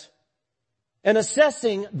process and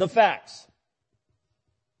assessing the facts,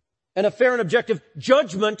 and a fair and objective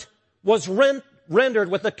judgment was rendered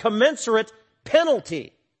with a commensurate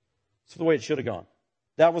penalty. That's the way it should have gone.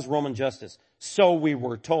 That was Roman justice. So we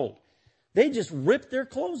were told. They just ripped their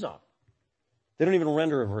clothes off. They don't even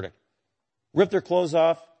render a verdict. Ripped their clothes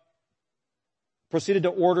off, proceeded to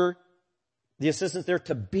order the assistants there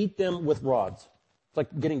to beat them with rods. It's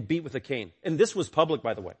like getting beat with a cane. And this was public,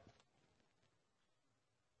 by the way.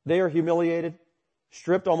 They are humiliated,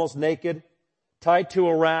 stripped almost naked, tied to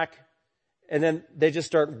a rack, and then they just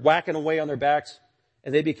start whacking away on their backs,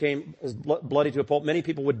 and they became as bloody to a pulp. Many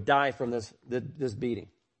people would die from this beating,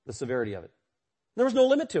 the severity of it. There was no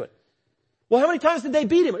limit to it. Well, how many times did they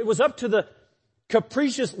beat him? It was up to the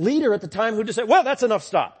capricious leader at the time who just said, well, that's enough,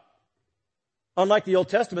 stop. Unlike the Old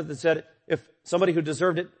Testament that said if somebody who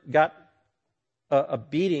deserved it got a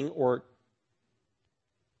beating or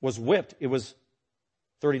was whipped, it was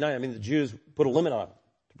 39. I mean, the Jews put a limit on it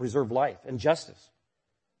to preserve life and justice.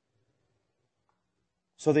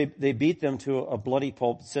 So they beat them to a bloody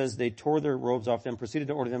pulp. It says they tore their robes off them, proceeded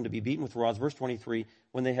to order them to be beaten with rods. Verse 23,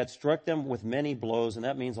 when they had struck them with many blows, and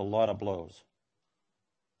that means a lot of blows.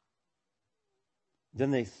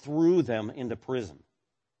 Then they threw them into prison.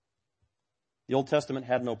 The Old Testament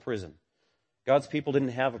had no prison. God's people didn't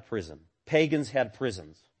have a prison. Pagans had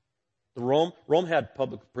prisons. Rome had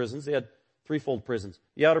public prisons. They had threefold prisons.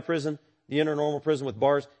 The outer prison, the inner normal prison with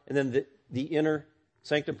bars, and then the inner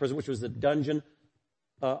sanctum prison, which was the dungeon,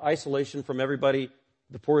 isolation from everybody,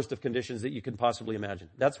 the poorest of conditions that you can possibly imagine.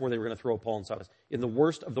 That's where they were going to throw Paul and Silas. In the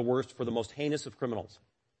worst of the worst for the most heinous of criminals.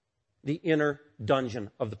 The inner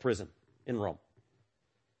dungeon of the prison in Rome.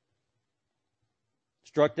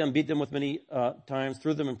 Struck them, beat them with many times,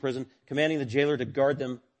 threw them in prison, commanding the jailer to guard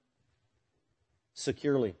them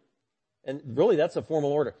securely. And really, that's a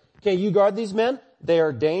formal order. Okay, you guard these men. They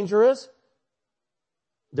are dangerous.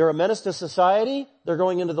 They're a menace to society. They're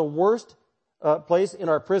going into the worst place in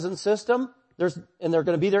our prison system. And they're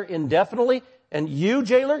going to be there indefinitely. And you,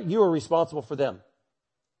 jailer, you are responsible for them.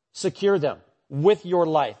 Secure them with your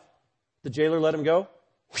life. The jailer let him go.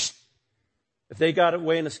 If they got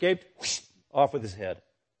away and escaped, off with his head.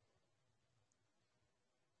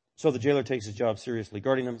 So the jailer takes his job seriously,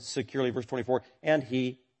 guarding them securely. Verse 24, and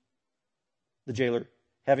he, the jailer,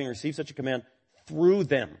 having received such a command, threw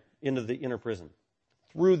them into the inner prison.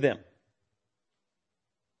 Threw them.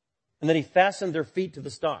 And then he fastened their feet to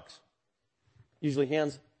the stocks. Usually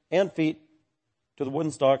hands and feet to the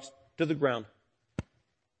wooden stocks, to the ground,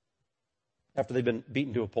 after they've been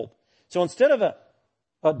beaten to a pulp. So instead of a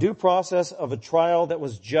due process of a trial that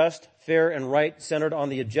was just, fair, and right, centered on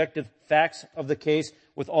the objective facts of the case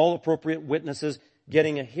with all appropriate witnesses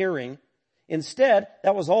getting a hearing, instead,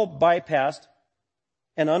 that was all bypassed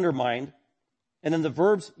and undermined. And then the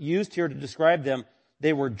verbs used here to describe them,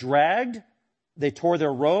 they were dragged, they tore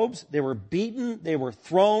their robes, they were beaten, they were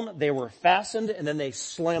thrown, they were fastened, and then they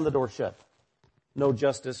slammed the door shut. No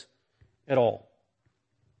justice at all.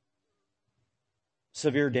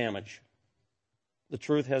 Severe damage. The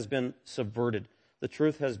truth has been subverted. The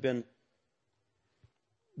truth has been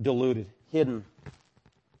diluted, hidden,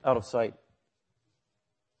 out of sight.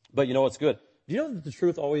 But you know what's good? Do you know that the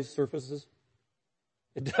truth always surfaces?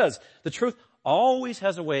 It does. The truth always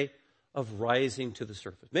has a way of rising to the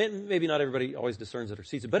surface. Maybe not everybody always discerns it or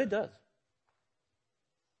sees it, but it does.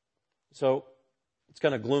 So it's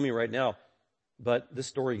kind of gloomy right now, but this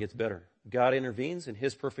story gets better. God intervenes in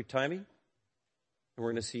His perfect timing, and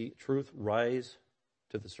we're going to see truth rise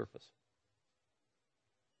to the surface.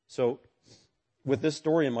 So, with this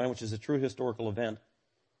story in mind, which is a true historical event,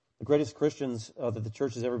 the greatest Christians that the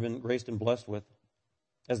church has ever been graced and blessed with,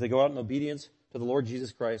 as they go out in obedience to the Lord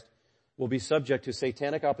Jesus Christ, will be subject to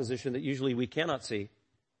satanic opposition that usually we cannot see,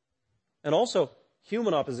 and also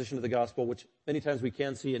human opposition to the gospel, which many times we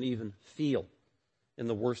can see and even feel in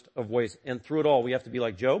the worst of ways. And through it all, we have to be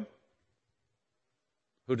like Job,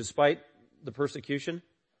 who despite the persecution,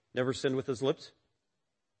 never sinned with his lips.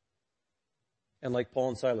 And like Paul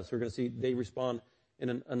and Silas, we're going to see they respond in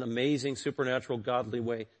an amazing, supernatural, godly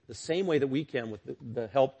way, the same way that we can with the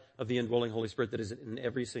help of the indwelling Holy Spirit that is in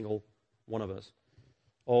every single one of us.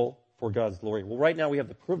 All for God's glory. Well, right now we have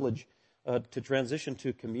the privilege to transition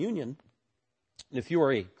to communion. And if you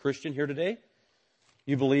are a Christian here today,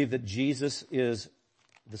 you believe that Jesus is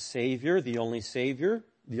the Savior, the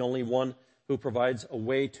only one who provides a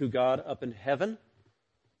way to God up in heaven,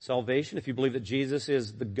 salvation. If you believe that Jesus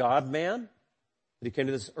is the God-man, that he came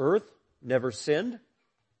to this earth, never sinned,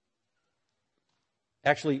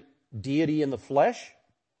 actually deity in the flesh.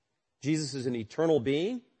 Jesus is an eternal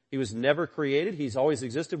being. He was never created. He's always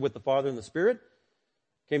existed with the Father and the Spirit.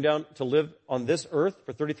 Came down to live on this earth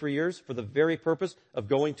for 33 years for the very purpose of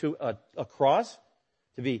going to a cross,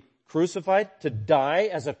 to be crucified, to die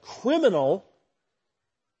as a criminal,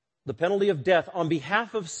 the penalty of death on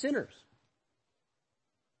behalf of sinners.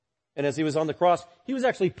 And as he was on the cross, he was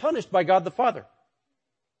actually punished by God the Father,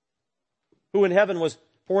 who in heaven was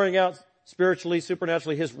pouring out spiritually,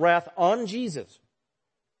 supernaturally, his wrath on Jesus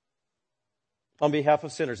on behalf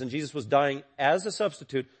of sinners. And Jesus was dying as a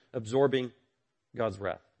substitute, absorbing God's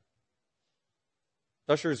wrath.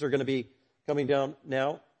 Ushers are going to be coming down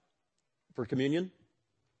now for communion.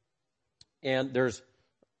 And there's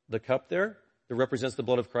the cup there that represents the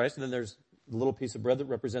blood of Christ. And then there's the little piece of bread that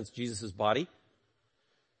represents Jesus' body.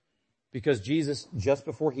 Because Jesus, just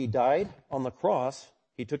before he died on the cross,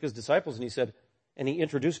 he took his disciples and he said, and he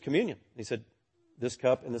introduced communion. He said, this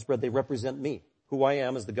cup and this bread, they represent me, who I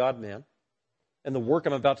am as the God-man, and the work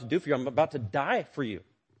I'm about to do for you. I'm about to die for you.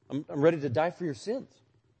 I'm ready to die for your sins.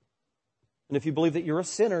 And if you believe that you're a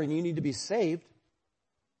sinner and you need to be saved,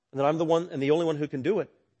 and that I'm the one and the only one who can do it,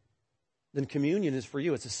 then communion is for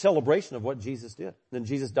you. It's a celebration of what Jesus did. Then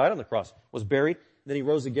Jesus died on the cross, was buried, and then he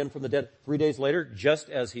rose again from the dead 3 days later, just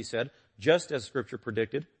as he said, just as Scripture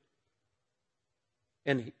predicted.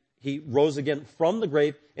 And he rose again from the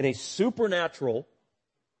grave in a supernatural,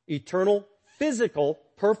 eternal, physical,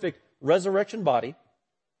 perfect resurrection body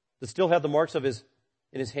that still had the marks of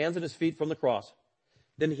in his hands and his feet from the cross.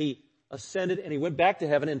 Then he ascended and he went back to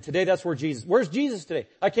heaven, and today that's where's Jesus today?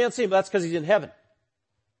 I can't see him, but that's because he's in heaven.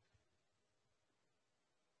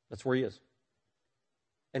 That's where he is.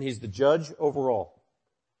 And he's the judge over all.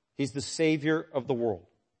 He's the Savior of the world.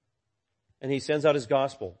 And he sends out his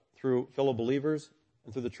gospel through fellow believers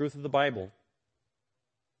and through the truth of the Bible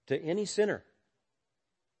to any sinner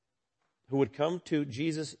who would come to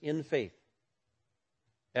Jesus in faith,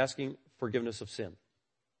 asking forgiveness of sin,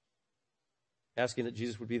 asking that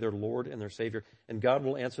Jesus would be their Lord and their Savior. And God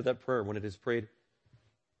will answer that prayer when it is prayed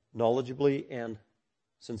knowledgeably and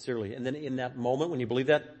sincerely. And then in that moment, when you believe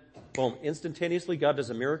that, boom, instantaneously God does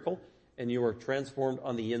a miracle and you are transformed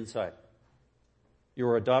on the inside. You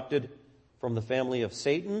are adopted from the family of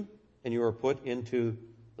Satan and you are put into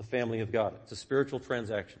the family of God. It's a spiritual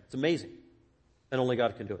transaction. It's amazing. And only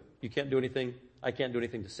God can do it. You can't do anything. I can't do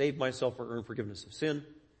anything to save myself or earn forgiveness of sin.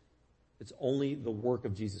 It's only the work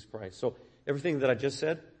of Jesus Christ. So everything that I just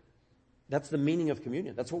said, that's the meaning of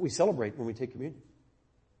communion. That's what we celebrate when we take communion.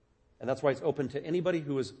 And that's why it's open to anybody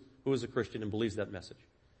who is a Christian and believes that message.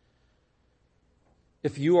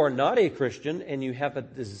 If you are not a Christian and you have a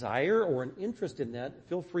desire or an interest in that,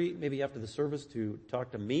 feel free maybe after the service to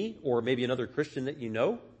talk to me or maybe another Christian that you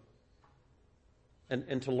know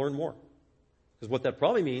and to learn more. Because what that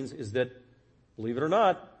probably means is that, believe it or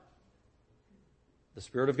not, the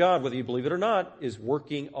Spirit of God, whether you believe it or not, is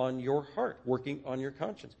working on your heart, working on your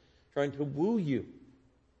conscience, trying to woo you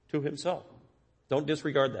to himself. Don't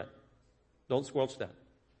disregard that. Don't squelch that.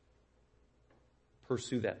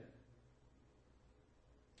 Pursue that.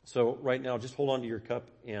 So right now, just hold on to your cup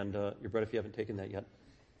and your bread if you haven't taken that yet.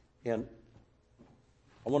 And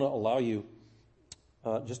I want to allow you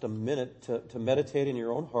just a minute to meditate in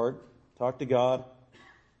your own heart, talk to God,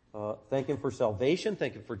 thank him for salvation,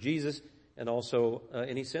 thank him for Jesus, and also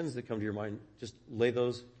any sins that come to your mind, just lay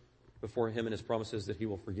those before him and his promises that he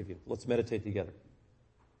will forgive you. Let's meditate together.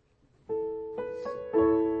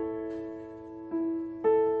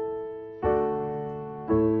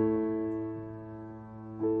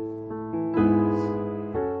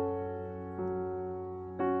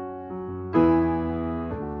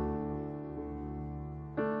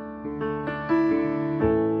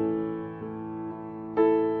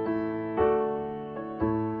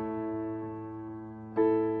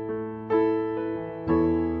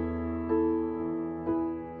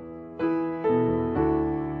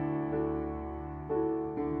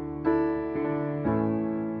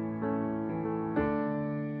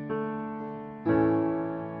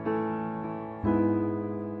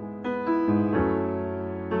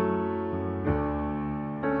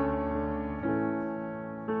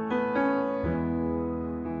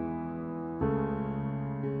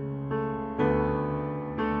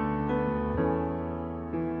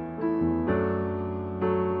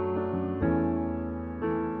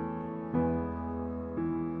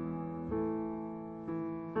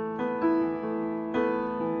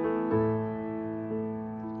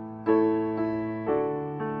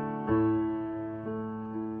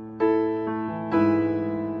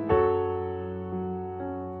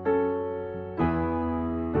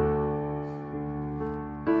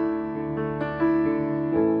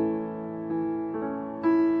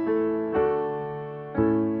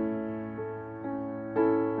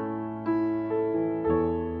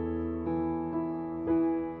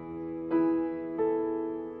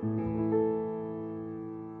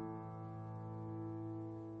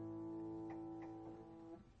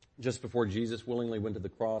 just before Jesus willingly went to the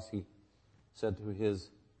cross, he said to his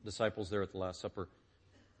disciples there at the Last Supper,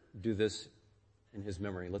 do this in his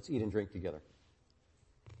memory. Let's eat and drink together.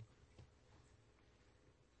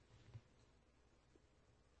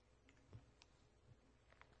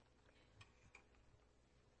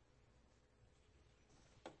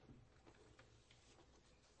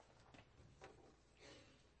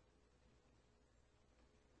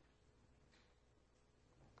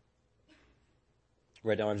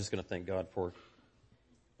 Right now, I'm just going to thank God for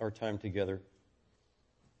our time together.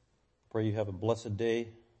 Pray you have a blessed day.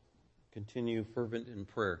 Continue fervent in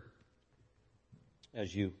prayer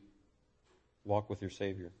as you walk with your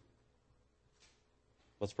Savior.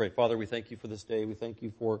 Let's pray. Father, we thank you for this day. We thank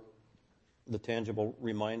you for the tangible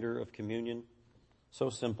reminder of communion. So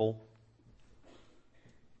simple,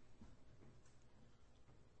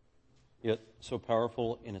 yet so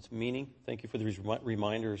powerful in its meaning. Thank you for these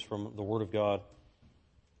reminders from the Word of God.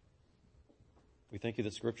 We thank you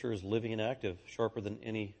that Scripture is living and active, sharper than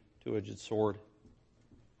any two-edged sword.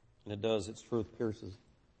 And it does. Its truth pierces.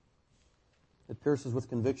 It pierces with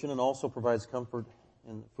conviction and also provides comfort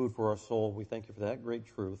and food for our soul. We thank you for that great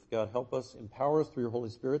truth. God, help us, empower us through your Holy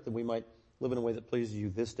Spirit that we might live in a way that pleases you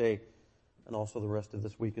this day and also the rest of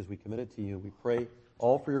this week as we commit it to you. We pray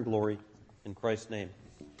all for your glory in Christ's name.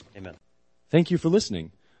 Amen. Thank you for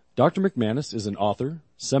listening. Dr. McManus is an author,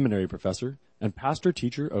 seminary professor, and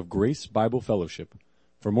pastor-teacher of Grace Bible Fellowship.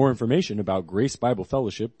 For more information about Grace Bible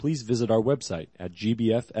Fellowship, please visit our website at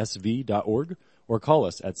gbfsv.org or call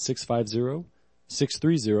us at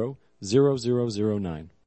 650-630-0009.